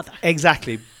 don't bother.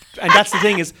 Exactly, and that's the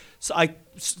thing is,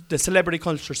 the celebrity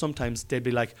culture sometimes they'd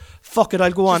be like, "Fuck it,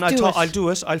 I'll go on. I'll do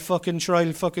it. I'll fucking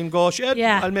go shit.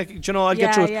 Yeah. I'll make it. I'll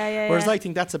get through it." Whereas I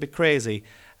think that's a bit crazy.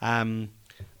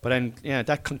 But then,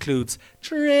 that concludes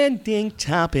Trending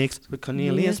Topics with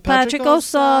Cornelius Patrick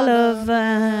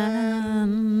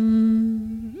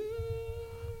O'Sullivan.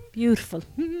 Beautiful.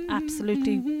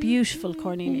 Absolutely beautiful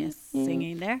Cornelius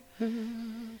singing there.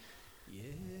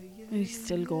 He's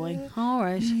still going. All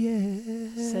right.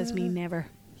 Says me never.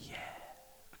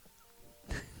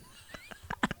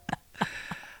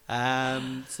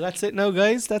 So that's it now,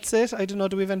 guys. That's it. I don't know.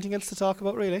 Do we have anything else to talk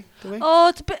about, really? Do we?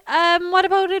 Oh, what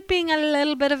about it being a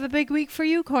little bit of a big week for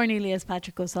you, Cornelius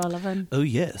Patrick O'Sullivan? Oh,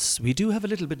 yes. We do have a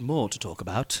little bit more to talk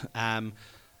about. So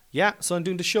I'm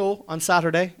doing the show on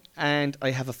Saturday, and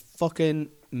I have a fucking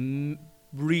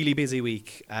really busy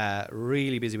week. I'm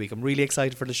really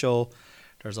excited for the show.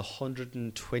 There's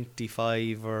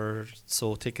 125 or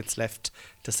so tickets left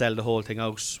to sell the whole thing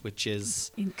out, which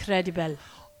is incredible.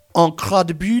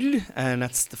 Incredible, and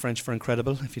that's the French for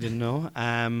incredible, if you didn't know.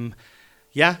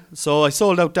 So I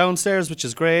sold out downstairs, which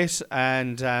is great.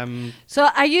 And so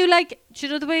are you like, do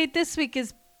you know the way this week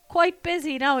is quite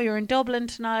busy now? You're in Dublin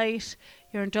tonight.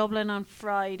 You're in Dublin on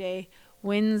Friday.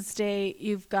 Wednesday,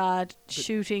 you've got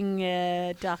shooting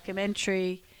a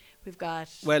documentary. We've got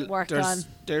work on.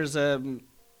 There's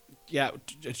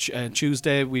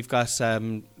Tuesday we've got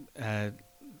a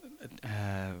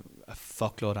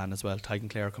fuckload on as well. Tyke and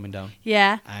Claire are coming down.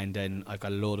 Yeah. And then I've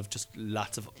got a load of just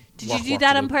lots of. Did you do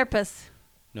that on purpose?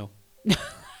 No,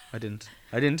 I didn't.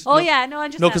 Oh no. yeah, no, I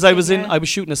just. No, because I was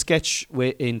shooting a sketch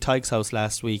in Tyke's house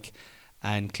last week,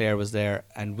 and Claire was there,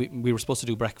 and we were supposed to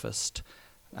do breakfast,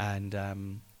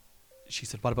 and she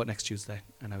said, "What about next Tuesday?"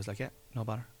 And I was like, "Yeah, no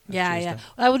bother." Yeah.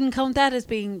 Well, I wouldn't count that as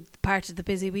being part of the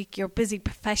busy week. You're busy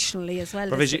professionally as well.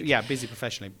 Busy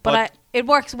professionally. But it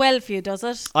works well for you, does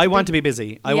it? I want to be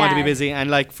busy. I want to be busy, and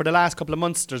like for the last couple of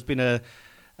months, there's been a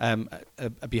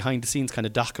behind the scenes kind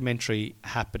of documentary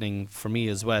happening for me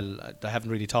as well. I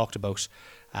haven't really talked about,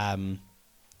 and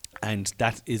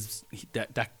that's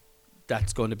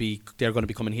going to be. They're going to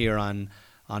be coming here on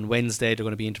Wednesday. They're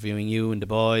going to be interviewing you and the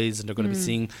boys, and they're going to be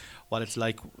seeing what it's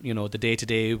like, the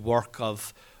day-to-day work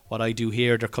of what I do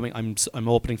here. They're coming. I'm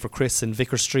opening for Chris in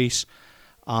Vicar Street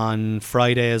on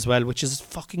Friday as well, which is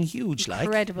fucking huge.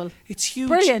 Incredible. It's huge.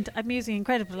 Brilliant. I'm using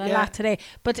incredible a lot today,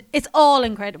 but it's all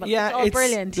incredible. Yeah, it's all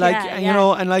brilliant.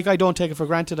 And like I don't take it for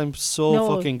granted. I'm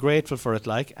so fucking grateful for it.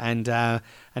 And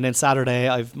then Saturday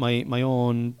I've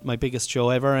my biggest show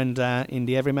ever, and in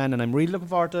the Everyman, and I'm really looking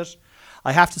forward to it.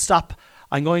 I have to stop.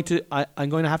 I'm going to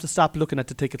have to stop looking at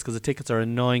the tickets because the tickets are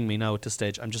annoying me now at this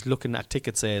stage. I'm just looking at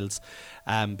ticket sales,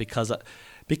 because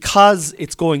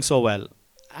it's going so well,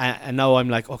 and now I'm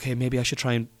like, okay, maybe I should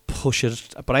try and push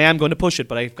it. But I am going to push it,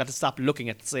 but I've got to stop looking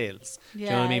at the sales. Do you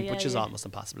know what I mean? Which is almost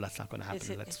impossible. That's not going to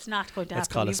happen. It's not going to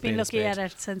happen. Call You've been looking at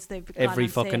it since they've gone every on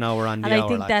fucking sale. hour on the hour. And I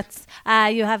think that's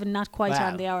you haven't not quite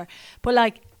on the hour, but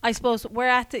like. I suppose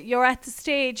you're at the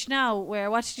stage now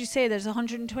where, what did you say, there's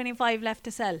 125 left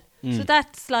to sell. So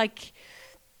that's like,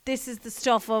 this is the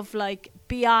stuff of like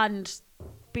beyond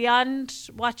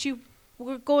what you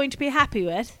were going to be happy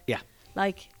with. Yeah.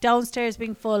 Like Downstairs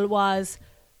being full was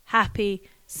happy,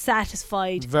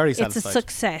 satisfied. Very satisfied. It's a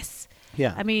success.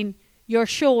 Yeah. I mean, your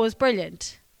show was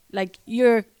brilliant. Like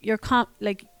you've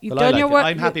done your work.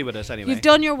 I'm happy with it anyway. You've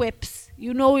done your whips.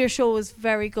 You know your show is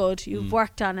very good. You've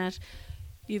worked on it.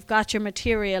 You've got your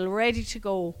material ready to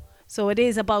go. So it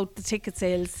is about the ticket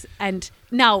sales. And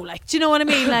now, like, do you know what I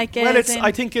mean? Like, well,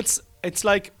 I think it's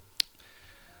like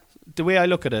the way I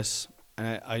look at it.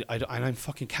 I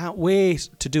fucking can't wait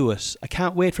to do it. I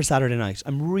can't wait for Saturday night.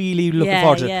 I'm really looking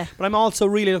forward to it. But I'm also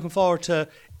really looking forward to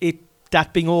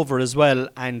that being over as well,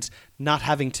 and not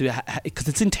having to, because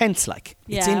it's intense. Like,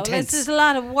 it's intense. Well, there's a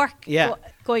lot of work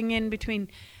going in between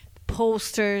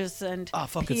posters and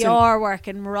PR work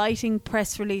and writing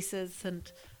press releases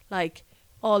and like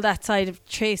all that side of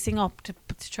chasing up to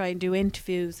try and do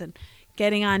interviews and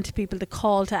getting on to people, the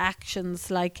call to actions.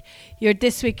 Like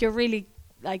this week you're really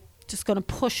like just going to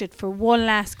push it for one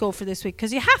last go for this week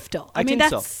because you have to. I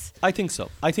think so.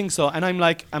 And I'm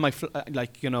like,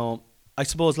 I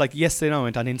suppose like yesterday I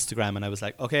went on Instagram and I was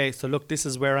like, okay, so look, this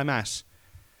is where I'm at.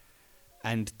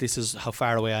 And this is how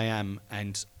far away I am.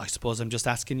 And I suppose I'm just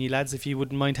asking you lads if you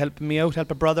wouldn't mind helping me out,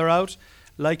 help a brother out.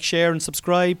 Like, share and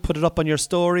subscribe, put it up on your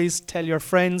stories, tell your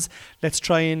friends. Let's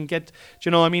try and get,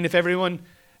 if everyone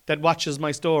that watches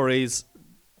my stories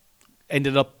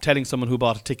ended up telling someone who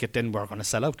bought a ticket, then we're going to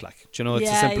sell out. Like, it's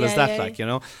as simple as that.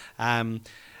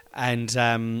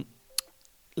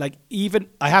 Like, even,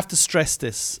 I have to stress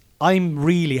this. I'm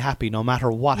really happy no matter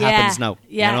what happens now.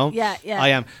 I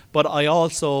am. But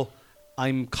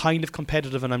I'm kind of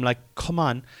competitive, and I'm like, come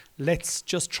on, let's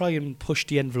just try and push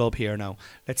the envelope here now.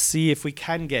 Let's see if we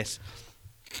can get.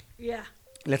 Yeah.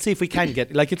 Let's see if we can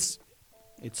get. Like, it's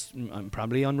I'm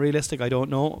probably unrealistic. I don't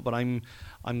know, but I'm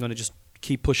going to just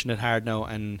keep pushing it hard now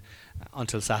and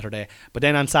until Saturday. But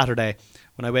then on Saturday,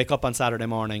 when I wake up on Saturday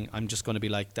morning, I'm just going to be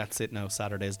like, that's it now.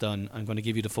 Saturday's done. I'm going to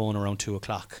give you the phone around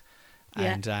 2:00,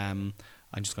 and I'm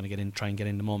just going to try and get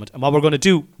in the moment. And what we're going to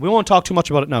do, we won't talk too much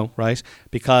about it now, right?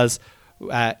 Because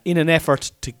in an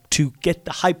effort to get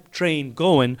the hype train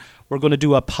going, we're going to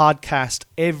do a podcast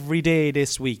every day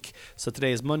this week. So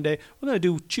today is Monday. We're going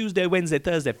to do Tuesday, Wednesday,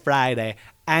 Thursday, Friday,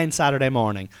 and Saturday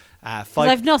morning.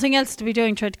 I've nothing else to be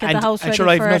doing, trying to get the house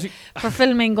ready for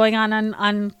filming going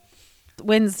on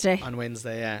Wednesday. On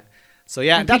Wednesday, yeah. So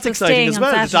yeah, that's exciting as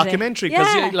well. The documentary,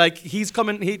 because he's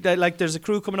coming. There's a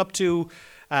crew coming up to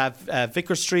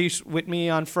Vicar Street with me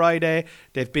on Friday.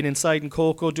 They've been inside in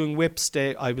Coco doing whips.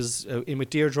 I was in with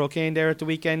Deirdre O'Kane there at the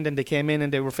weekend, and they came in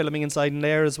and they were filming inside in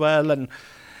there as well. And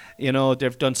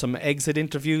they've done some exit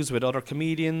interviews with other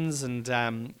comedians,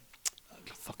 and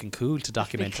fucking cool to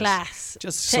document. Class.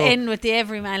 Just to end with the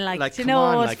Everyman,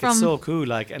 it's so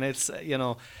cool. And it's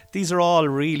these are all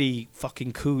really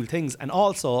fucking cool things. And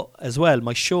also as well,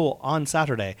 my show on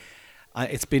Saturday,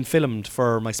 it's been filmed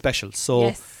for my special. So.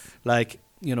 Yes. like,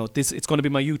 you know, it's going to be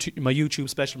my YouTube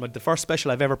special, the first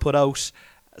special I've ever put out.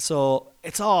 So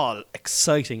it's all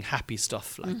exciting, happy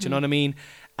stuff. Like, do you know what I mean?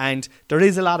 And there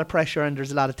is a lot of pressure and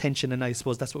there's a lot of tension, and I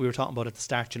suppose that's what we were talking about at the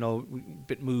start, you know, a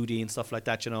bit moody and stuff like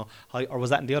that, you know. Or was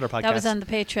that in the other podcast? That was on the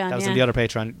Patreon. That was in the other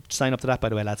Patreon. Sign up to that, by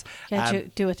the way, lads. Yeah,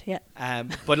 do it, yeah.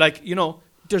 But like, you know,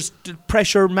 there's the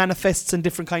pressure manifests in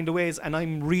different kind of ways, and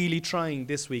I'm really trying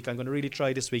this week. I'm going to really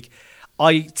try this week.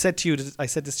 I said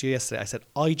this to you yesterday. I said,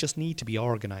 I just need to be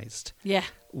organised. Yeah.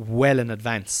 Well in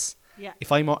advance. Yeah.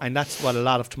 And that's what a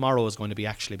lot of tomorrow is going to be,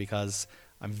 actually, because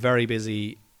I'm very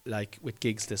busy, like, with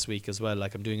gigs this week as well.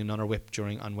 Like, I'm doing another whip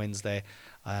on Wednesday.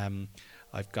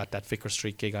 I've got that Vicar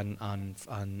Street gig on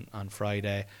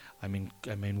Friday. I'm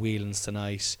in Whelan's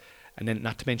tonight. And then,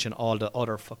 not to mention all the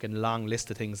other fucking long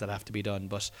list of things that have to be done.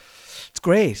 But it's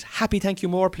great. Happy Thank You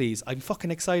More, please. I'm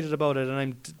fucking excited about it,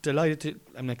 and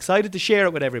I'm excited to share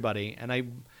it with everybody. And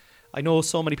I know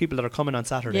so many people that are coming on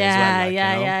Saturday as well.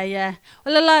 Like, Yeah.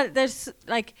 Well, there's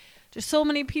so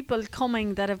many people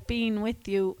coming that have been with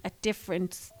you at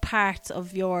different parts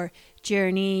of your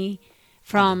journey,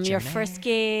 from your first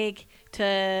gig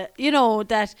to, you know,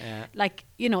 that, like,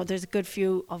 you know, there's a good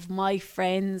few of my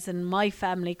friends and my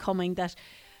family coming that,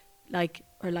 like,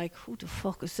 are like, who the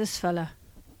fuck is this fella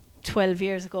 12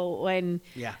 years ago, when,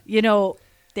 you know,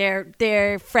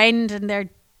 their friend and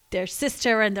their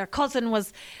sister and their cousin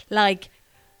was, like,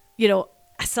 you know,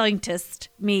 a scientist,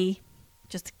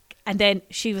 and then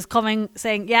she was coming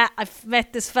saying, yeah, I've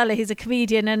met this fella, he's a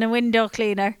comedian and a window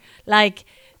cleaner, like,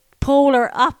 polar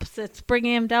opposites,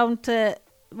 bringing him down to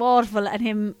Waterville, and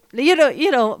him, you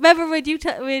know. Remember when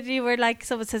you were like,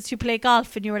 someone says you play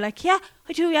golf, and you were like, yeah,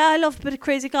 I do, yeah, I love a bit of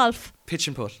crazy golf. Pitch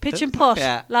and putt.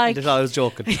 Yeah. Like, I thought I was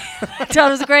joking. I thought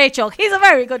it was a great joke. He's a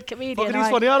very good comedian. Fucking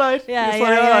he's funny, all right.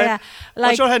 Yeah. Like,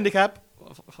 what's your handicap?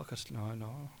 Fuck it,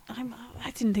 no. I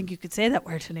didn't think you could say that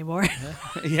word anymore.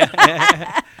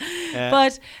 Yeah.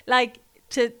 But, like,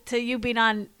 to you being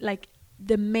on, like,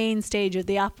 the main stage of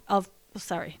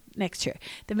next year,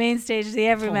 the main stage of the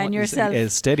Everyman yourself.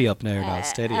 It's steady up now,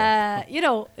 steady up. You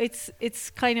know, it's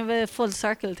kind of a full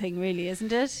circle thing, really,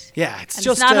 isn't it? Yeah, it's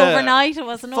not overnight. It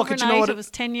wasn't overnight. You know, it was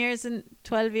 10 years and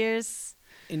 12 years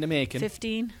in the making.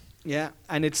 15. Yeah,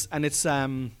 and it's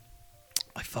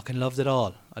I fucking loved it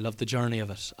all. I loved the journey of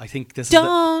it. I think this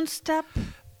Don't stop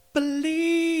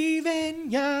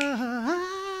believing, yeah.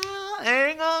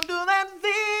 Hang on to that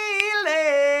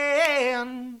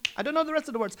feeling. I don't know the rest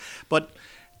of the words, but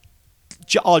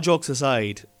all jokes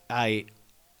aside, do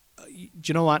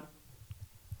you know what?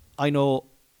 I know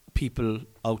people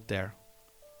out there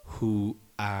who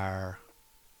have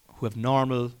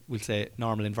normal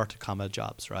inverted comma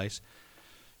jobs, right?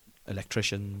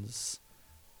 Electricians,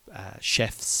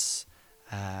 chefs,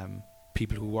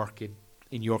 people who work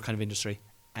in your kind of industry,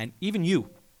 and even you,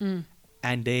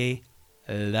 and they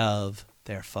love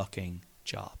their fucking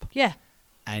job. Yeah.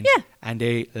 And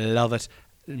they love it.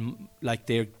 Like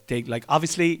they like,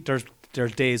 obviously there's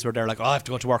days where they're like, oh, I have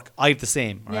to go to work. I have the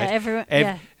same, right? Yeah, everyone.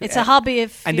 It's a hobby.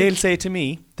 And they'll say to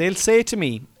me,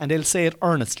 and they'll say it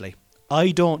earnestly,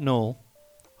 I don't know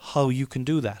how you can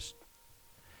do that.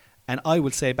 And I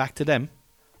will say back to them,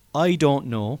 I don't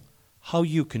know how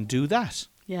you can do that.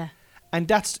 Yeah. And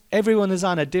everyone is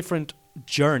on a different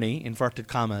journey, inverted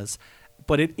commas,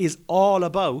 but it is all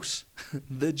about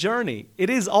the journey. It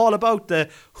is all about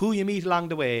who you meet along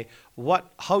the way,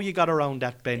 how you got around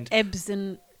that bend. Ebbs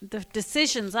and the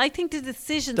decisions. I think the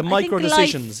decisions. The micro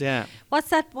decisions, yeah. What's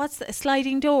that? What's the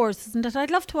sliding doors, isn't it? I'd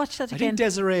love to watch that again. I think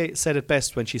Desiree said it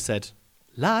best when she said,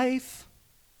 life,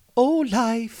 oh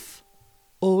life,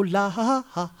 oh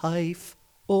life,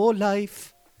 oh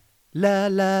life, la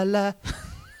la la.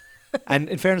 And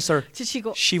in fairness, sir, did she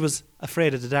go? She was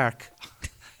afraid of the dark,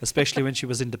 especially when she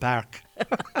was in the park.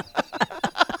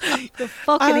 The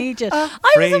fucking Egypt. I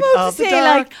was about to say,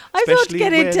 like, I was about to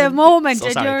get into a moment,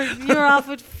 and you're off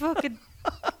with fucking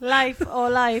life, oh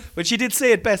life. But she did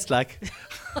say it best, like.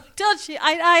 Does she?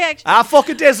 I actually.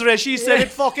 Fucking Desiree, she said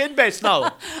it fucking best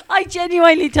now. I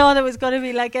genuinely thought it was going to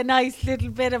be like a nice little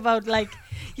bit about, like,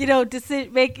 you know,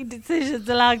 making decisions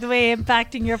along the way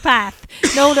impacting your path.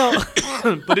 No.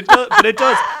 But it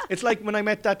does. It's like when I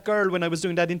met that girl when I was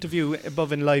doing that interview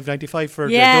above in Live 95 for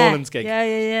the Dolan's gig.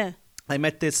 Yeah. I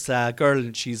met this girl,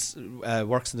 and she's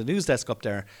works in the news desk up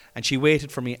there, and she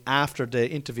waited for me after the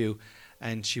interview,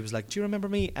 and she was like, do you remember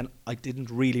me? And I didn't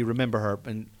really remember her.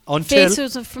 And until face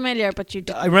was familiar, but you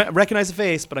didn't. I recognise the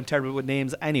face, but I'm terrible with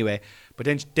names anyway. But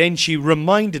then she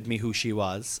reminded me who she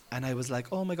was, and I was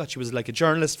like, oh my God, she was like a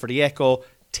journalist for the Echo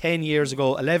 11 years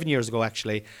ago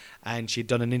actually, and she'd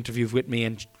done an interview with me,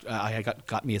 and I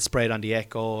got me a spread on the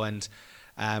Echo, and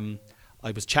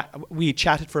we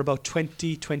chatted for about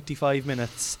 25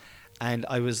 minutes, and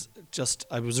I was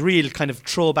real kind of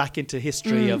throw back into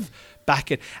history of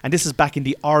and this is back in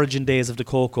the origin days of the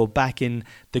cocoa, back in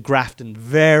the Grafton.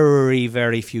 Very,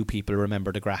 very few people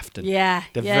remember the Grafton. Yeah.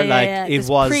 It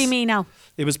was pre me now.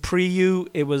 It was pre you.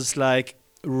 It was like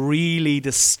really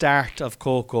the start of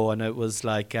cocoa, and it was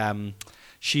like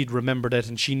she'd remembered it,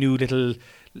 and she knew little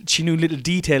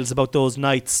details about those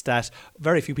nights that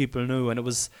very few people knew, and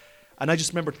I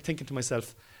just remember thinking to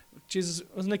myself, Jesus,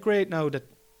 wasn't it great now that,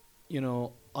 you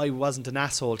know, I wasn't an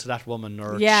asshole to that woman,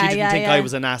 or she didn't think I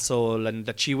was an asshole, and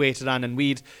that she waited on, and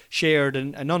we'd shared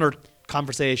another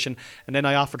conversation, and then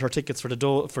I offered her tickets for the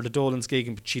Dolan's gig,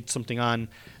 and she'd something on,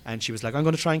 and she was like, I'm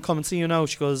going to try and come and see you now.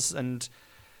 She goes, and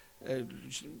I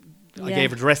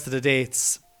gave her the rest of the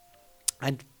dates,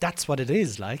 and that's what it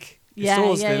is like. It's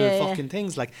those little fucking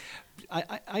things. Like,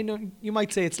 I know you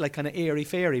might say it's like kind of airy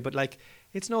fairy, but like,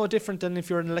 it's no different than if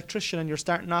you're an electrician and you're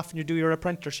starting off and you do your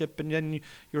apprenticeship, and then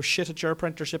you're shit at your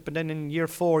apprenticeship, and then in year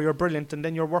 4 you're brilliant, and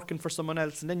then you're working for someone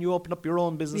else, and then you open up your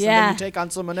own business, and then you take on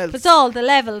someone else. It's all the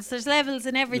levels. There's levels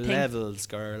in everything. Levels,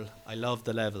 girl. I love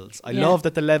the levels. I love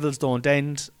that the levels don't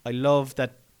end. I love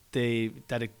that the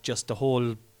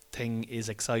whole thing is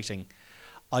exciting.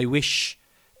 I wish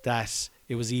that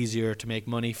it was easier to make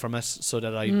money from it, so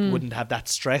that I wouldn't have that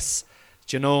stress.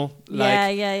 Do you know?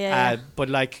 Like, but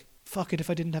like, fuck it, if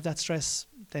I didn't have that stress,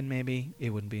 then maybe it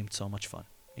wouldn't be so much fun,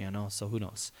 you know, so who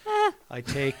knows. I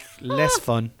take less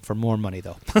fun for more money,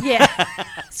 though. Yeah.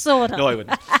 Sort of. No, I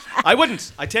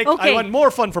wouldn't. I want more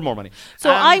fun for more money.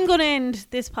 So I'm going to end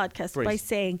this podcast by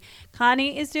saying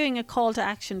Connie is doing a call to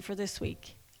action for this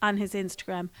week on his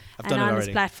Instagram and on his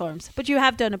platforms. But you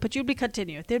have done it, but you'll be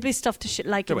continuing. There'll be stuff to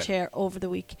like and share over the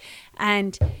week.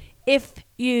 And if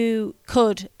people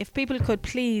could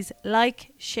please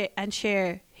like, and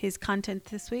share his content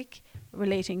this week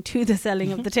relating to the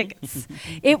selling of the tickets,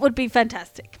 it would be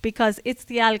fantastic, because it's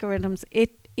the algorithms.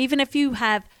 Even if you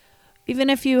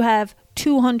have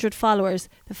 200 followers,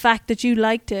 the fact that you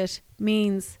liked it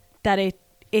means that it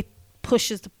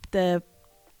pushes the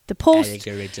post.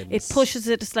 It pushes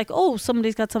it. It's like, oh,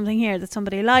 somebody's got something here that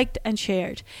somebody liked and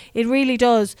shared. It really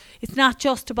does. It's not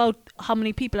just about how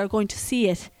many people are going to see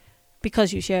it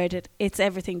because you shared it. It's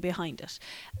everything behind it.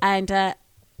 And a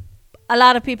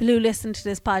lot of people who listen to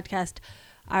this podcast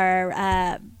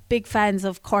are big fans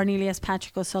of Cornelius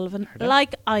Patrick O'Sullivan,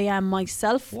 like I am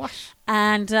myself. What?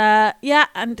 And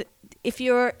and if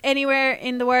you're anywhere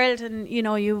in the world, and you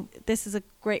know, this is a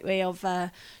great way of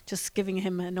just giving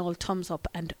him an old thumbs up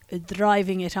and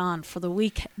driving it on for the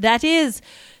week that is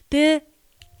the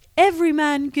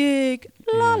Everyman gig.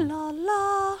 La la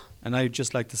la. And I'd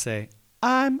just like to say,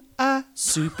 I'm a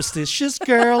superstitious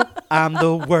girl. I'm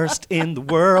the worst in the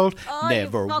world.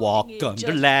 Never walk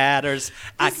under ladders.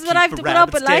 This is what I have to put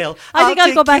up with. Like, I think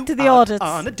I'll go back to the audits.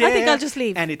 I think I'll just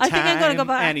leave. Anytime, I think I'm going to go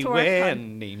back to work.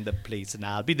 And name the place and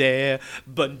I'll be there.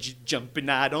 Bungee jumping,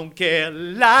 I don't care.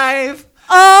 Life.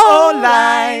 Oh,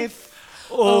 life.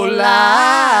 Oh,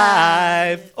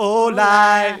 life. Oh,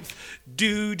 life.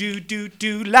 Do,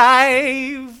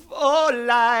 life. Oh,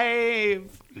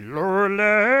 life. Lord,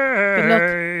 good luck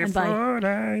and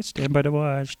bye. Stand by the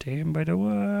watch, stand by the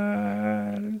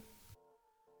watch.